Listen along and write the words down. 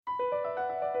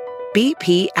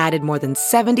BP added more than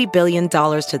 $70 billion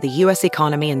to the U.S.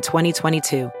 economy in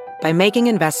 2022 by making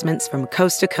investments from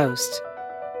coast to coast.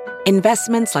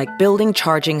 Investments like building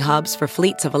charging hubs for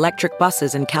fleets of electric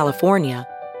buses in California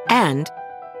and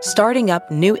starting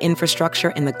up new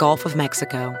infrastructure in the Gulf of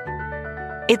Mexico.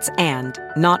 It's and,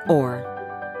 not or.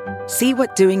 See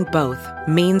what doing both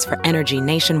means for energy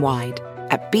nationwide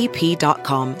at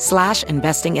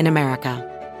bp.com/investing in America.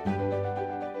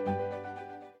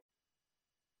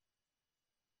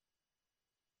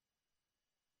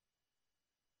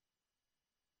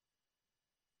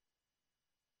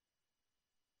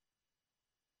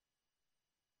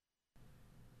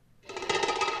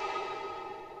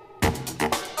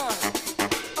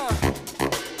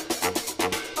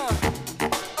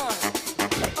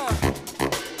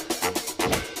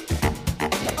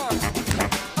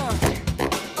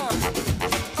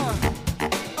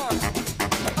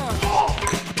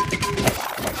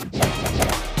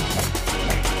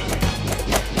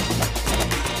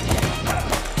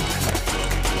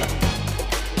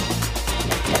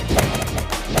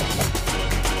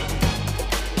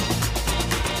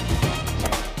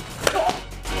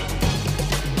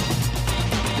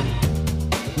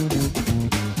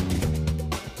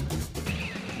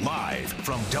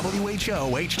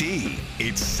 WHO HD,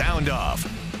 it's Sound Off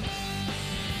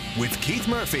with Keith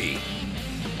Murphy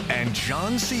and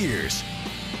John Sears,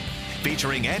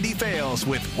 featuring Andy Fales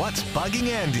with What's Bugging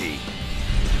Andy.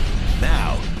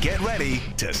 Now, get ready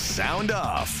to sound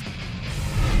off.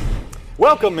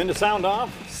 Welcome into Sound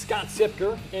Off. Scott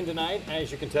Sipker in tonight,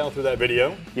 as you can tell through that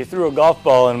video. You threw a golf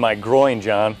ball in my groin,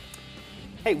 John.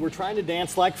 Hey, we're trying to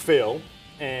dance like Phil.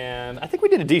 And I think we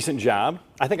did a decent job.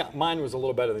 I think mine was a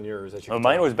little better than yours.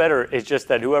 Mine was better. It's just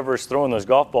that whoever's throwing those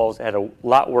golf balls had a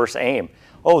lot worse aim.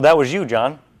 Oh, that was you,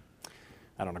 John.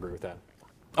 I don't agree with that.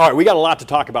 All right, we got a lot to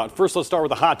talk about. First, let's start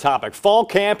with a hot topic. Fall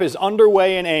camp is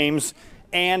underway in Ames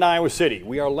and Iowa City.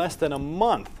 We are less than a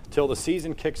month till the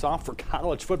season kicks off for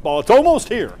college football. It's almost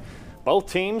here.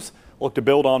 Both teams look to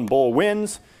build on bowl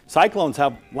wins. Cyclones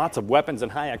have lots of weapons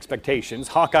and high expectations.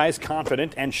 Hawkeyes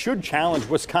confident and should challenge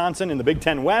Wisconsin in the Big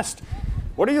Ten West.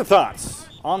 What are your thoughts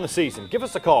on the season? Give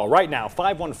us a call right now,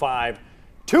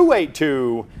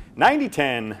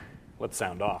 515-282-9010. Let's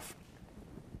sound off.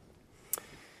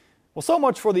 Well, so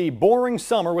much for the boring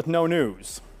summer with no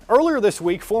news. Earlier this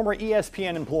week, former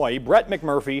ESPN employee Brett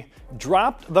McMurphy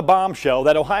dropped the bombshell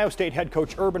that Ohio State head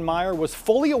coach Urban Meyer was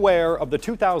fully aware of the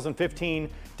 2015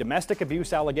 domestic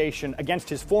abuse allegation against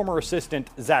his former assistant,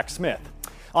 Zach Smith.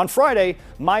 On Friday,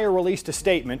 Meyer released a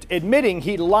statement admitting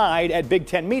he lied at Big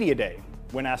Ten Media Day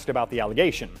when asked about the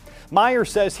allegation. Meyer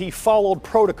says he followed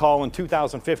protocol in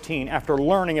 2015 after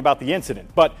learning about the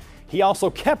incident, but he also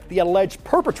kept the alleged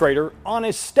perpetrator on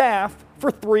his staff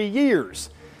for 3 years.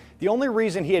 The only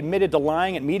reason he admitted to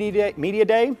lying at Media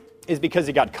Day is because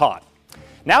he got caught.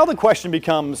 Now the question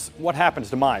becomes, what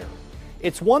happens to Meyer?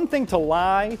 It's one thing to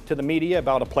lie to the media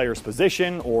about a player's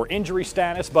position or injury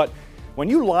status, but when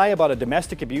you lie about a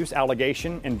domestic abuse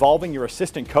allegation involving your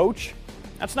assistant coach,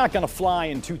 that's not going to fly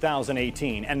in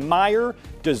 2018, and Meyer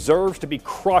deserves to be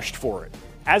crushed for it.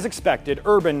 As expected,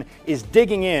 Urban is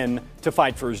digging in to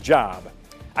fight for his job.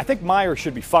 I think Meyer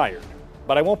should be fired,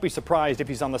 but I won't be surprised if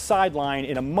he's on the sideline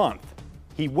in a month.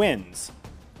 He wins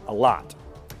a lot.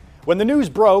 When the news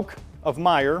broke of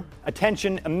Meyer,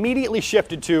 attention immediately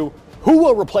shifted to who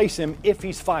will replace him if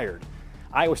he's fired.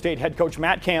 Iowa State head coach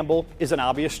Matt Campbell is an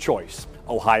obvious choice.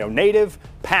 Ohio native,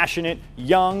 passionate,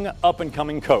 young,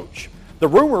 up-and-coming coach. The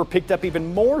rumor picked up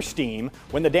even more steam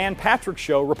when the Dan Patrick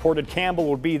Show reported Campbell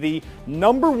would be the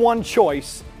 #1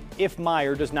 choice if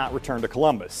Meyer does not return to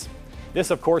Columbus.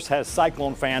 This, of course, has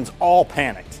Cyclone fans all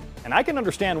panicked, and I can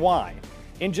understand why.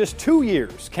 In just 2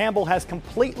 years, Campbell has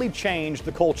completely changed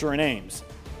the culture in Ames.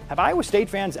 Have Iowa State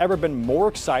fans ever been more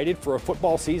excited for a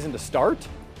football season to start?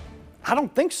 I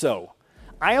don't think so.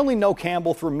 I only know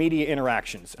Campbell through media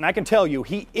interactions, and I can tell you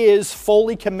he is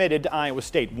fully committed to Iowa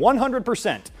State,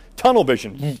 100%. Tunnel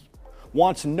vision.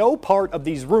 Wants no part of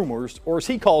these rumors, or as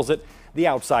he calls it, the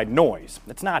outside noise.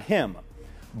 It's not him.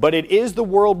 But it is the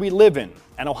world we live in,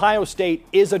 and Ohio State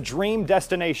is a dream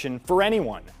destination for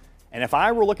anyone. And if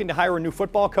I were looking to hire a new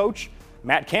football coach,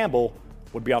 Matt Campbell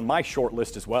would be on my short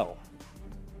list as well.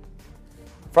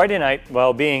 Friday night,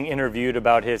 while being interviewed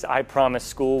about his I Promise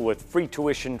school with free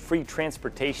tuition, free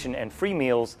transportation, and free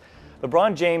meals,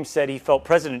 LeBron James said he felt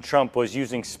President Trump was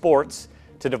using sports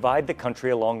to divide the country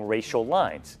along racial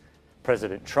lines.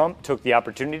 President Trump took the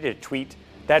opportunity to tweet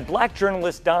that black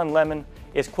journalist Don Lemon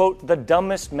is, quote, the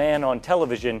dumbest man on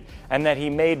television, and that he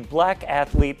made black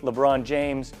athlete LeBron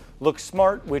James look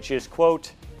smart, which is,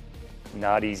 quote,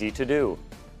 not easy to do.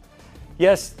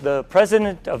 Yes, the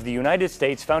President of the United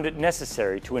States found it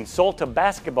necessary to insult a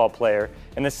basketball player,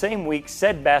 and the same week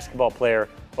said basketball player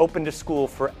opened a school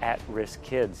for at-risk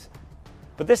kids.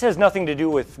 But this has nothing to do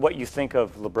with what you think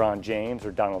of LeBron James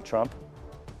or Donald Trump.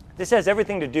 This has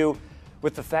everything to do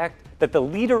with the fact that the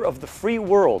leader of the free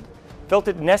world felt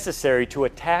it necessary to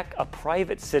attack a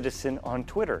private citizen on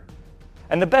Twitter.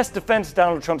 And the best defense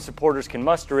Donald Trump supporters can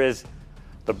muster is,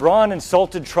 LeBron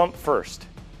insulted Trump first.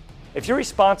 If your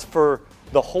response for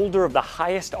the holder of the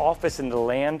highest office in the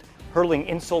land hurling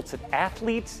insults at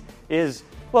athletes is,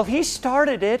 well, he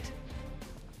started it,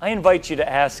 I invite you to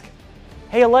ask,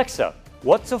 hey Alexa,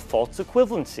 what's a false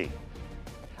equivalency?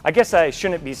 I guess I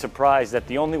shouldn't be surprised that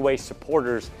the only way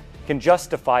supporters can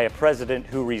justify a president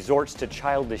who resorts to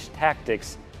childish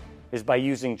tactics is by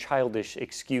using childish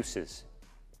excuses.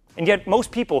 And yet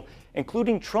most people,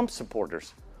 including Trump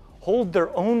supporters, hold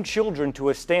their own children to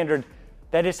a standard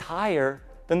that is higher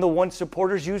than the one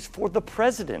supporters use for the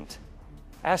president.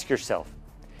 Ask yourself,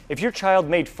 if your child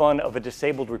made fun of a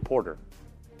disabled reporter,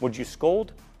 would you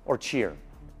scold or cheer?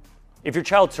 If your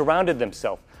child surrounded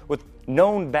themselves with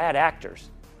known bad actors,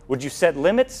 would you set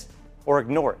limits or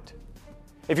ignore it?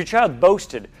 If your child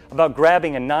boasted about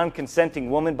grabbing a non-consenting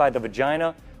woman by the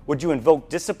vagina, would you invoke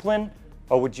discipline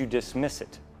or would you dismiss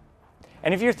it?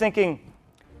 And if you're thinking,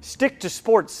 stick to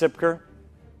sports, Sipker,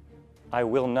 I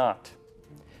will not.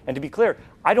 And to be clear,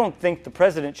 I don't think the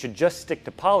president should just stick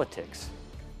to politics,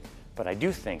 but I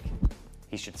do think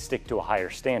he should stick to a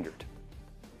higher standard.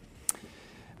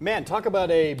 Man, talk about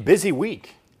a busy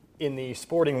week in the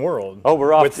sporting world. Oh,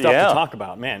 we're off with stuff to talk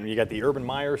about. Man, you got the Urban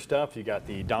Meyer stuff, you got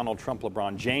the Donald Trump,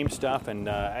 LeBron James stuff, and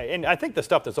I think the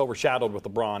stuff that's overshadowed with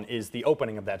LeBron is the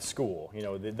opening of that school. You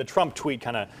know, the Trump tweet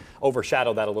kind of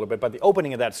overshadowed that a little bit, but the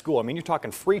opening of that school, I mean, you're talking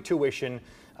free tuition,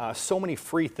 so many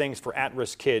free things for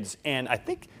at-risk kids, and I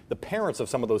think the parents of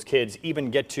some of those kids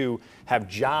even get to have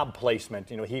job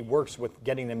placement. You know, he works with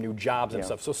getting them new jobs and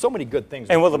stuff, so many good things.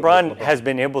 And what LeBron has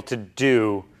been able to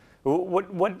do,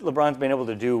 what LeBron's been able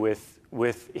to do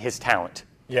with his talent,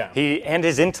 and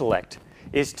his intellect,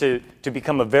 is to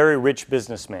become a very rich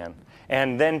businessman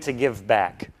and then to give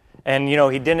back. And you know,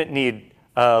 he didn't need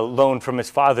a loan from his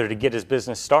father to get his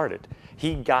business started.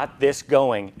 He got this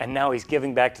going, and now he's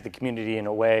giving back to the community in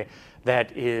a way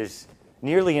that is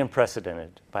nearly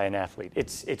unprecedented by an athlete.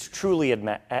 It's truly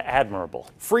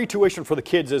admirable. Free tuition for the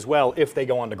kids as well if they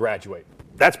go on to graduate.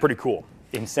 That's pretty cool.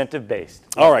 Incentive-based.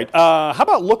 All right. How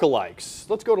about lookalikes?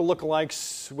 Let's go to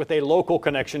lookalikes with a local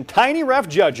connection. Tiny Ref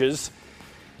judges.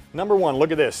 Number one,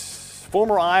 look at this.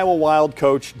 Former Iowa Wild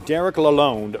coach Derek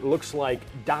Lalonde looks like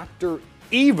Dr.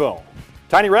 Evil.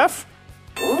 Tiny Ref?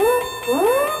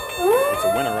 It's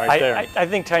a winner right there. I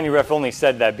think Tiny Ref only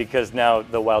said that because now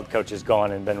the Wild coach is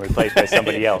gone and been replaced by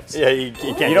somebody else. You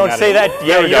can't. You don't say that.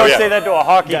 Yeah, you don't say that to a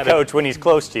hockey coach when he's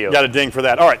close to you. Got a ding for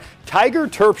that. All right, Tiger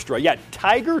Terpstra. Yeah,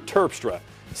 Tiger Terpstra,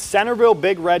 Centerville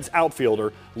Big Reds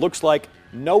outfielder, looks like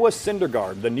Noah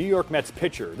Syndergaard, the New York Mets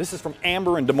pitcher. This is from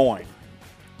Amber in Des Moines.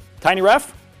 Tiny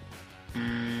Ref?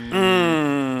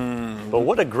 But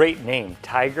what a great name,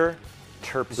 Tiger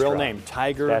Terpstra. Real name,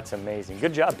 Tiger. That's amazing.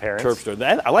 Good job, parents.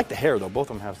 Terpstra. I like the hair, though. Both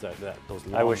of them have those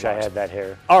long I wish I locks. had that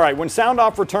hair. All right, when Sound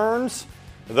Off returns,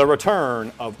 the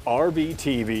return of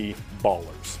RVTV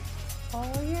Ballers.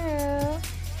 Oh, yeah.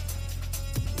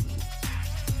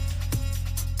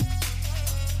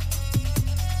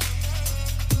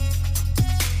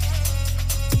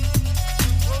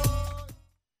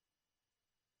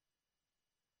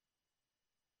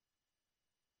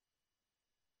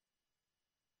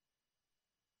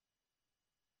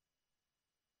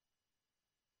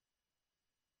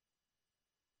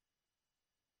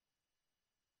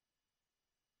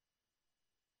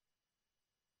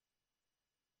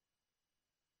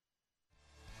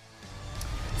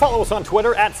 Follow us on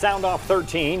Twitter at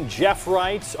SoundOff13. Jeff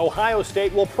writes, Ohio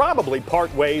State will probably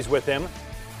part ways with him.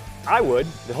 I would.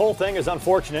 The whole thing is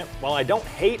unfortunate. While I don't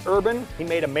hate Urban, he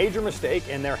made a major mistake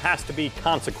and there has to be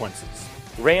consequences.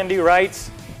 Randy writes,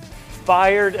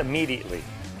 fired immediately.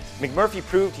 McMurphy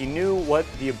proved he knew what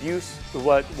the abuse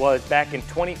was back in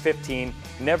 2015,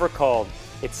 never called.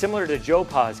 It's similar to Joe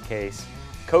Pa's case.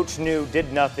 Coach knew,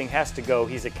 did nothing, has to go.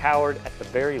 He's a coward at the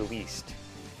very least.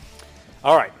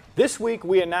 All right. This week,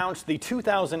 we announced the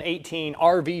 2018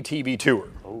 RVTV Tour.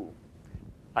 Oh,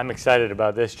 I'm excited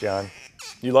about this, John.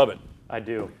 You love it. I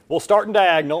do. We'll start in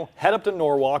Diagonal, head up to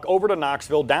Norwalk, over to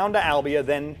Knoxville, down to Albia,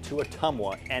 then to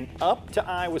Ottumwa, and up to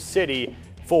Iowa City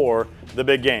for the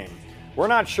big game. We're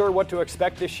not sure what to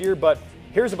expect this year, but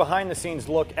here's a behind-the-scenes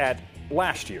look at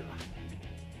last year.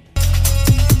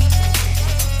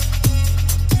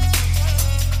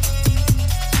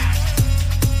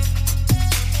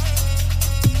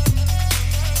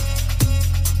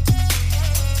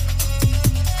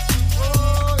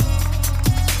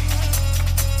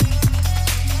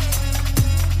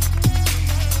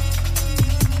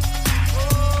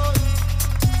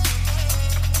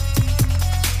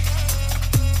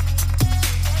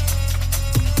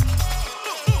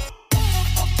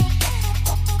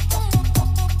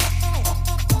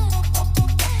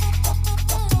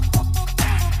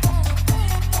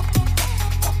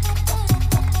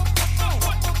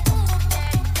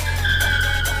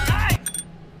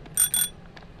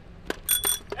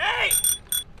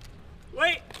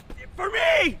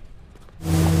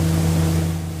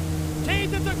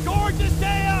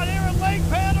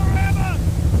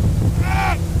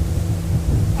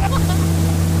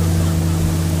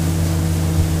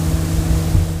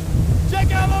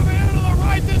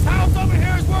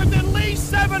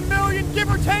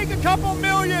 couple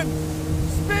million.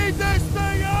 Speed this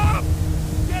thing up.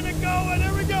 Get it going.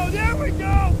 There we go. There we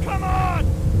go. Come on.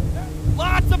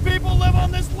 Lots of people live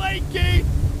on this lake, Keith.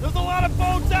 There's a lot of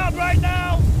boats out right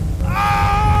now.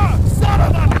 Ah! Son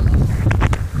of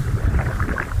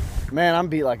a... Man, I'm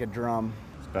beat like a drum.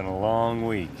 It's been a long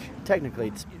week. Technically,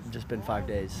 it's just been 5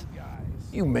 days.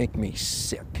 You make me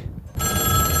sick.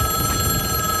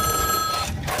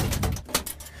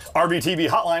 RVTV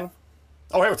hotline.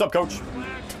 Oh, hey, what's up, Coach?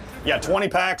 Yeah, 20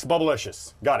 packs,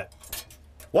 Bubblicious. Got it.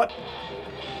 What?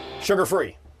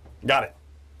 Sugar-free. Got it.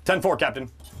 10-4, Captain.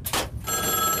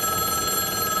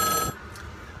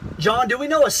 John, do we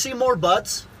know a Seymour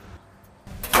Butts?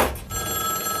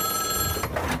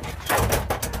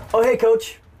 Oh, hey,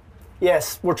 Coach.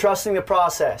 Yes, we're trusting the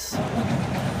process.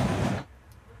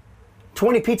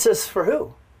 20 pizzas for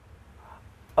who?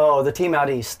 Oh, the team out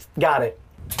east. Got it.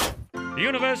 The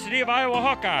University of Iowa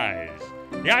Hawkeyes,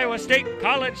 the Iowa State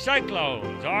College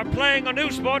Cyclones are playing a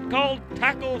new sport called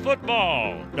tackle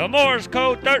football. The Morse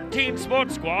Code 13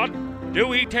 Sports Squad. Do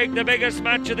we take the biggest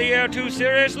match of the year too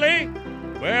seriously?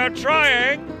 We're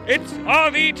trying. It's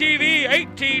RVTV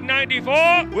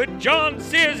 1894 with John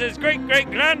Sears'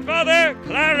 great-great-grandfather,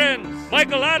 Clarence,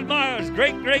 Michael Admire's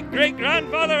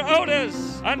great-great-great-grandfather,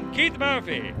 Otis, and Keith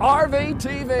Murphy.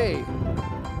 RVTV.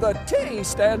 The T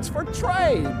stands for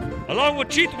train. Along with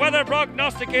chief weather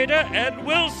prognosticator Ed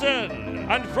Wilson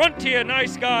and frontier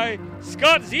nice guy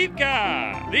Scott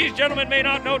Ziepka. These gentlemen may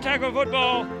not know tackle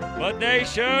football, but they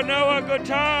sure know a good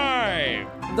time.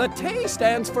 The T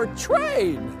stands for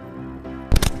train.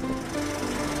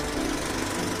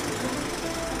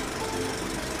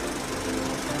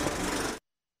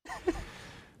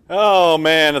 Oh,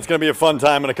 man, it's going to be a fun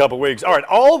time in a couple weeks. All right,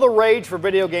 all the rage for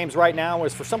video games right now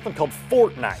is for something called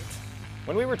Fortnite.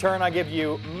 When we return, I give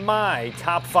you my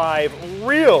top 5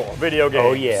 real video games.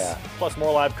 Oh, yeah. Plus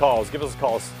more live calls. Give us a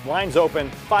call. Lines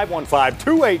open,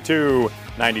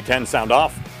 515-282-9010. Sound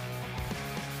off.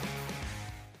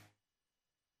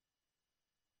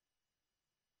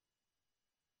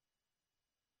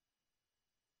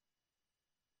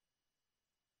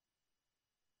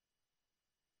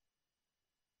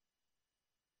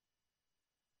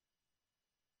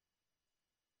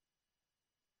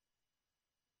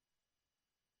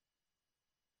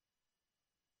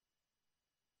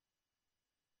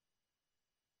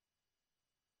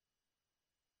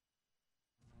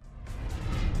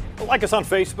 Like us on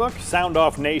Facebook, Sound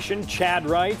Off Nation. Chad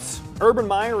writes, Urban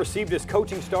Meyer received his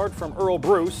coaching start from Earl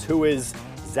Bruce, who is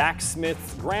Zach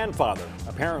Smith's grandfather.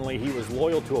 Apparently, he was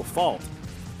loyal to a fault.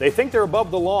 They think they're above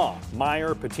the law.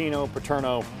 Meyer, Patino,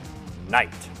 Paterno,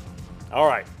 Knight. All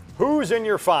right, who's in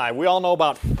your 5? We all know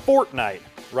about Fortnite,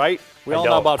 right? We all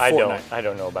know about Fortnite. I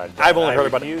don't know about it. I've only heard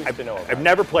about it. I've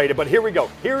never played it, but here we go.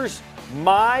 Here's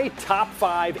my top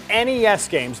 5 NES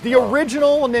games. The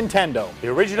original Nintendo. The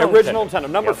original Nintendo.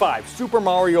 Number Yep. 5, Super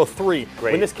Mario 3.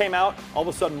 Great. When this came out, all of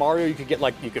a sudden Mario, you could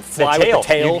fly tail. with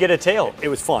the tail. You'd get a tail. It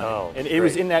was fun. Oh, and it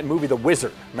was in that movie, The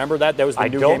Wizard. Remember that? That was the I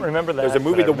new don't game. remember that, There's a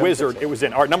movie, but I The remember Wizard. this. It was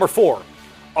in. All right, number 4,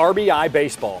 RBI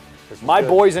Baseball. My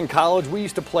boys in college, we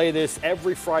used to play this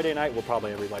every Friday night. Well,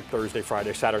 probably every Thursday,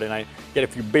 Friday, Saturday night. Get a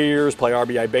few beers, play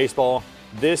RBI Baseball.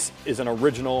 This is an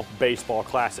original baseball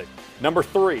classic. Number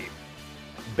 3,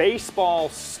 Baseball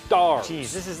Stars.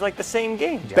 Geez, this is like the same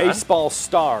game, John. Baseball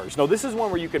Stars. No, this is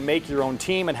one where you can make your own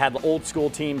team and had old school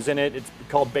teams in it. It's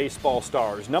called Baseball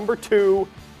Stars. Number 2,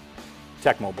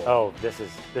 Tecmo Bowl. Oh, this is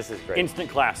great. Instant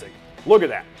classic. Look at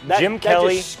that. Jim that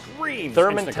Kelly, just screams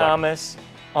Thurman instant Thomas,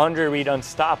 Andre Reed,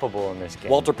 unstoppable in this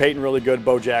game. Walter Payton really good.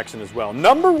 Bo Jackson as well.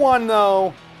 Number 1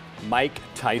 though, Mike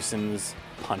Tyson's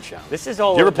Punch-Out. This is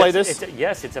all. Did you ever play this?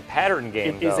 Yes, it's a pattern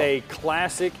game. It is a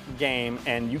classic game,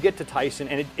 and you get to Tyson,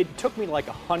 and it took me like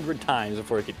 100 times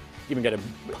before I could even get a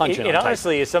punch in on It Tyson.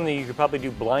 honestly is something you could probably do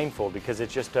blindfold because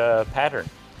it's just a pattern.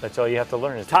 That's all you have to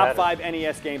learn is the Top pattern. 5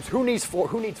 NES games. Who needs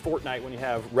Fortnite when you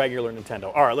have regular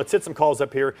Nintendo? All right, let's hit some calls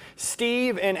up here.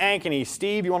 Steve and Ankeny.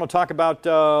 Steve, you want to talk about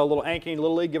little Ankeny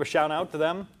Little League? Give a shout out to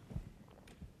them.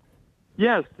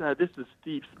 Yes, this is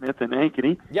Steve Smith in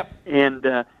Ankeny. Yep. And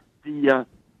the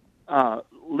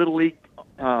Little League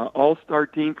All-Star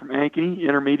team from Ankeny,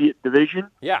 Intermediate Division.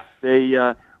 Yeah. They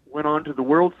went on to the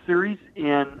World Series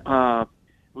in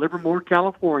Livermore,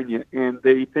 California, and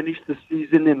they finished the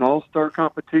season in All-Star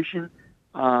competition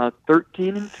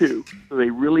 13-2. So they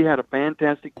really had a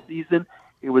fantastic season.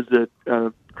 It was a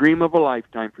dream of a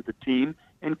lifetime for the team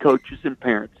and coaches and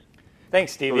parents.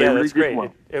 Thanks, Steve. So they Yeah, really that's did great.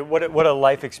 well. What a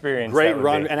life experience. Great that would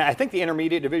run, be. and I think the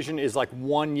intermediate division is like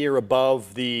 1 year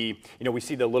above the, we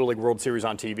see the Little League World Series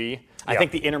on TV. I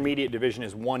think the intermediate division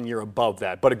is 1 year above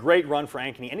that. But a great run for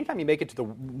Ankeny. Anytime you make it to the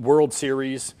World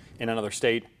Series in another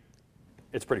state,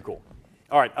 it's pretty cool.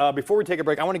 All right, before we take a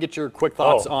break, I want to get your quick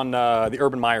thoughts on the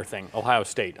Urban Meyer thing, Ohio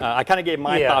State. I kind of gave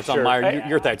my thoughts on Meyer,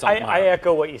 your thoughts on Meyer. I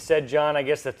echo what you said, John. I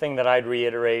guess the thing that I'd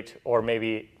reiterate, or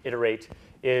maybe iterate,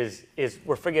 is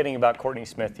we're forgetting about Courtney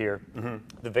Smith here,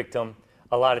 the victim.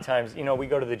 A lot of times, we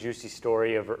go to the juicy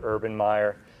story of Urban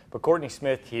Meyer, but Courtney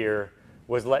Smith here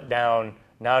was let down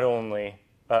not only,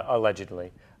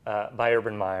 allegedly, by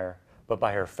Urban Meyer, but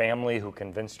by her family who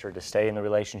convinced her to stay in the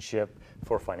relationship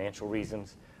for financial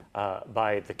reasons,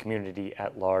 by the community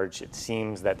at large. It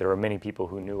seems that there are many people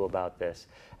who knew about this.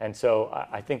 And so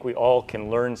I think we all can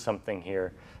learn something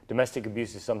here. Domestic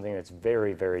abuse is something that's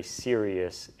very, very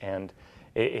serious, and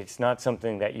it's not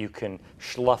something that you can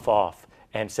slough off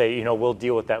and say, we'll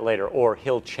deal with that later, or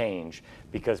he'll change,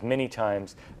 because many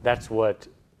times that's what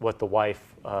the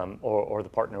wife or the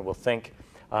partner will think.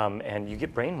 And you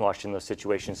get brainwashed in those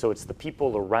situations. So it's the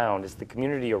people around, it's the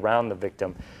community around the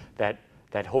victim that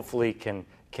hopefully can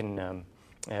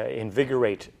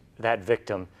invigorate that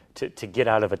victim to get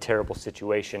out of a terrible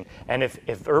situation. And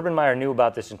if Urban Meyer knew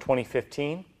about this in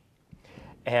 2015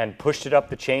 and pushed it up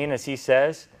the chain, as he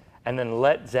says, and then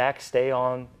let Zach stay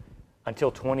on until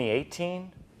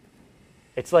 2018,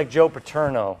 it's like Joe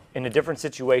Paterno in a different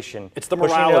situation. It's the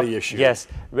morality issue. Yes.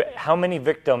 How many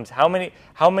victims, how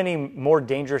many more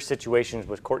dangerous situations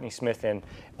was Courtney Smith in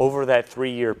over that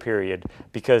 3-year period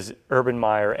because Urban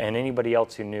Meyer and anybody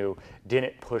else who knew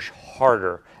didn't push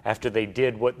harder after they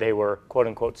did what they were, quote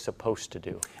unquote, supposed to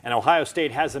do. And Ohio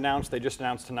State has announced, they just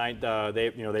announced tonight,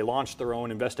 they launched their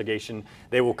own investigation.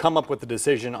 They will come up with a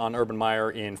decision on Urban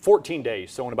Meyer in 14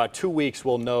 days. So in about 2 weeks,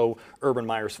 we'll know Urban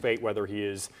Meyer's fate, whether he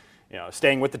is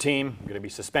staying with the team, going to be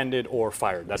suspended, or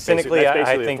fired. That's cynically, basically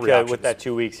I think the with that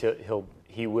 2 weeks,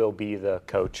 he will be the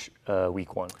coach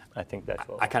week 1. I think that's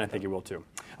what. I kind of think he will too.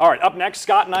 All right, up next,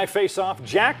 Scott and I face off.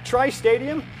 Jack Trice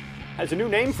Stadium has a new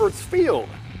name for its field.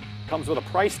 Comes with a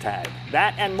price tag.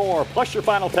 That and more, plus your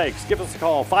final takes. Give us a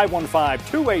call,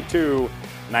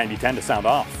 515-282-9010 to sound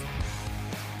off.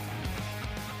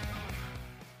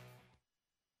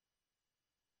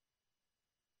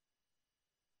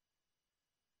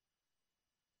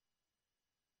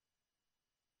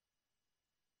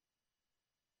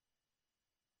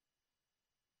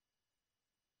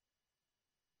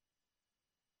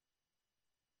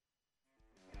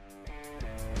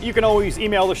 You can always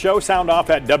email the show,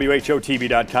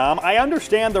 soundoff@whotv.com. I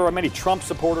understand there are many Trump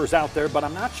supporters out there, but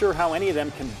I'm not sure how any of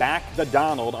them can back the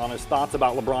Donald on his thoughts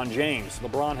about LeBron James.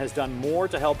 LeBron has done more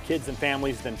to help kids and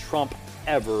families than Trump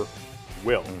ever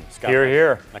will. Scott,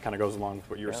 here. That kind of goes along with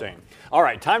what you were saying. All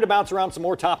right, time to bounce around some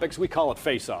more topics. We call it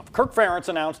Face Off. Kirk Ferentz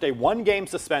announced a 1-game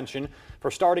suspension for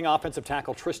starting offensive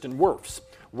tackle Tristan Wirfs.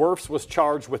 Wirfs was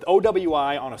charged with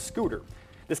OWI on a scooter.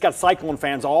 This got Cyclone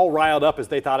fans all riled up as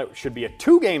they thought it should be a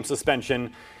 2-game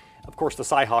suspension. Of course, the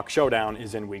Cy-Hawk showdown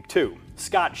is in week 2.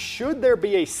 Scott, should there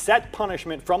be a set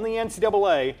punishment from the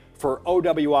NCAA for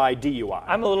OWI DUI?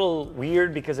 I'm a little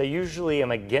weird because I usually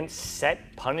am against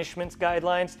set punishments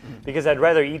guidelines because I'd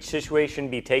rather each situation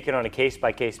be taken on a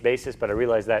case-by-case basis, but I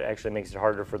realize that actually makes it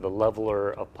harder for the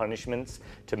leveler of punishments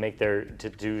to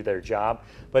do their job.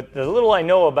 But the little I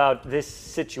know about these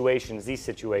situations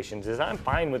is I'm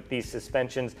fine with these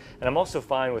suspensions, and I'm also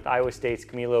fine with Iowa State's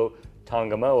Camilo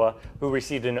Tongamoa, who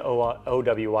received an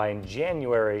OWI in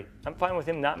January. I'm fine with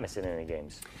him not missing any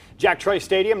games. Jack Trice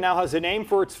Stadium now has a name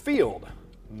for its field,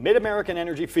 Mid-American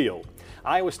Energy Field.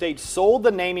 Iowa State sold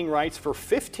the naming rights for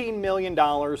 $15 million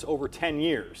over 10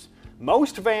 years.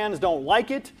 Most fans don't like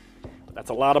it, but that's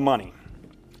a lot of money.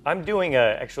 I'm doing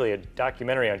actually a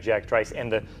documentary on Jack Trice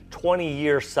and the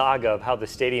 20-year saga of how the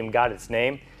stadium got its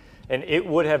name. And it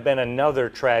would have been another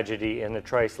tragedy in the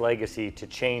Trice legacy to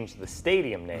change the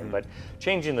stadium name, but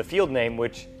changing the field name,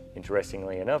 which,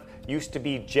 interestingly enough, used to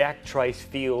be Jack Trice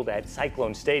Field at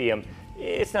Cyclone Stadium,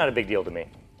 it's not a big deal to me.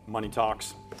 Money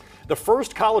talks. The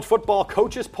first college football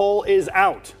coaches poll is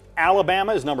out.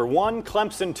 Alabama is number 1,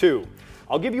 Clemson 2.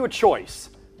 I'll give you a choice,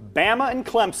 Bama and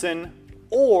Clemson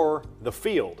or the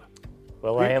field.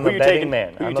 Well, I am a betting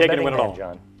man. I'm a betting man,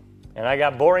 John. And I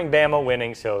got boring Bama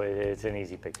winning, so it's an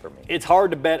easy pick for me. It's hard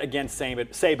to bet against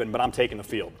Saban, but I'm taking the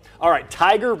field. All right,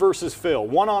 Tiger versus Phil,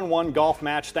 one-on-one golf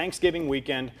match, Thanksgiving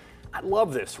weekend. I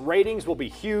love this. Ratings will be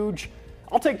huge.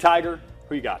 I'll take Tiger.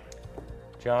 Who you got?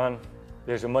 John,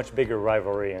 there's a much bigger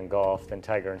rivalry in golf than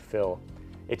Tiger and Phil.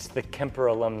 It's the Kemper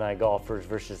alumni golfers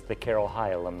versus the Carroll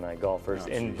High alumni golfers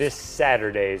in this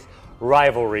Saturday's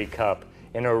Rivalry Cup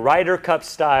in a Ryder Cup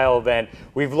style event.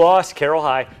 We've lost Carroll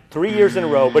High 3 years in a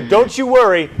row, but don't you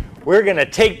worry, we're going to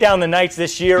take down the Knights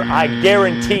this year. I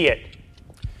guarantee it.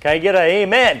 Can I get an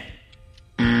amen?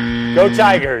 Go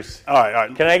Tigers. All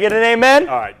right. Can I get an amen?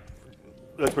 All right.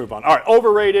 Let's move on. All right,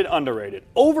 overrated, underrated.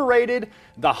 Overrated,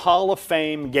 the Hall of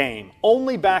Fame game.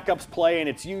 Only backups play, and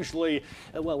it's usually,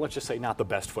 well, let's just say not the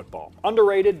best football.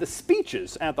 Underrated, the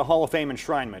speeches at the Hall of Fame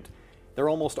enshrinement. They're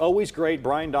almost always great.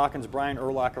 Brian Dawkins, Brian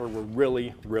Urlacher were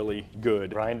really, really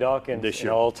good. Brian Dawkins, this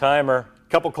year. an all-timer.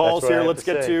 Couple calls here. Let's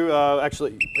get to, I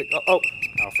forgot. Oh,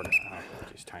 forgot.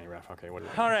 Jeez, tiny ref. Okay, what is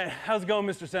it? All right, how's it going,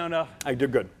 Mr. Soundoff? I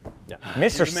did good. Yeah.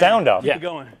 Mr. Soundoff. Keep it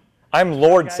going. I'm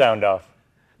Lord Soundoff.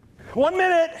 1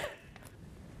 minute.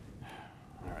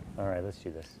 All right, let's do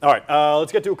this. All right,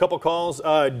 let's get to a couple calls.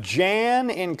 Jan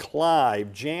in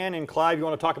Clive. Jan in Clive, you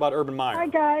want to talk about Urban Meyer? Hi,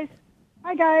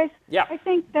 guys. Yeah. I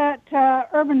think that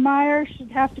Urban Meyer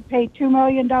should have to pay $2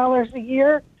 million a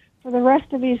year for the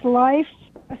rest of his life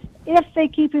if they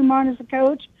keep him on as a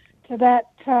coach to that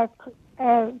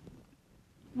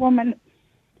woman.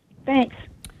 Thanks.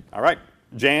 All right.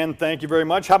 Jan, thank you very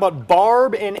much. How about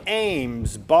Barb in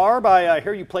Ames? Barb, I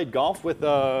hear you played golf with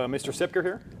Mr. Sipker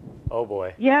here. Oh,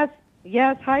 boy. Yes.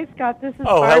 Hi, Scott. This is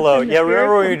Oh, Barb hello. from the Yeah,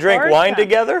 remember when we drank wine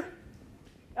together?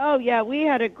 Oh, yeah. We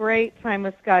had a great time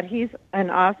with Scott. He's an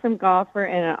awesome golfer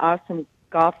and an awesome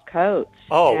golf coach.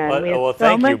 Oh, and we had well, so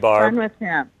thank you, much Barb. fun with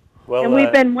him. Well, and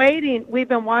we've been waiting. We've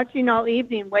been watching all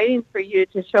evening, waiting for you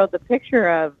to show the picture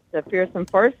of the fearsome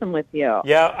foursome with you.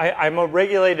 Yeah, I'm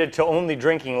regulated to only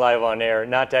drinking live on air,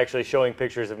 not to actually showing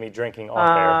pictures of me drinking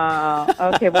off air.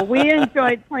 Okay. Well, we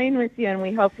enjoyed playing with you, and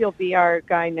we hope you'll be our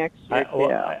guy next year,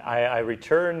 too. I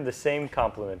return the same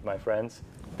compliment, my friends.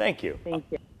 Thank you. Thank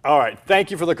you. All right,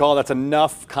 thank you for the call. That's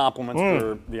enough compliments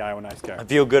for the Iowa Nice Guy. I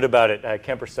feel good about it.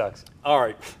 Kemper sucks. All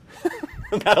right.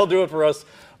 That'll do it for us.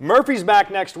 Murphy's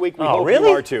back next week. We hope really?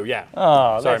 you are too. Yeah.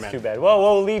 Oh, sorry, that's man. too bad. Well,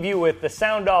 we'll leave you with the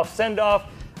sound-off, send-off,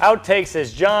 outtakes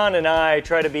as John and I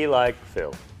try to be like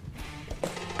Phil.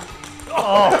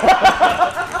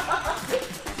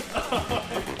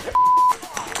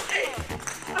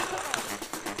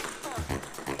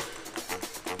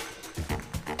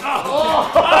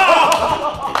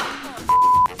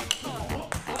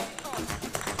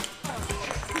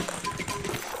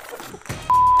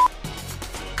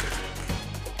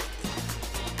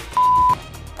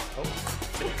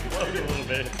 A little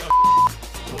bit.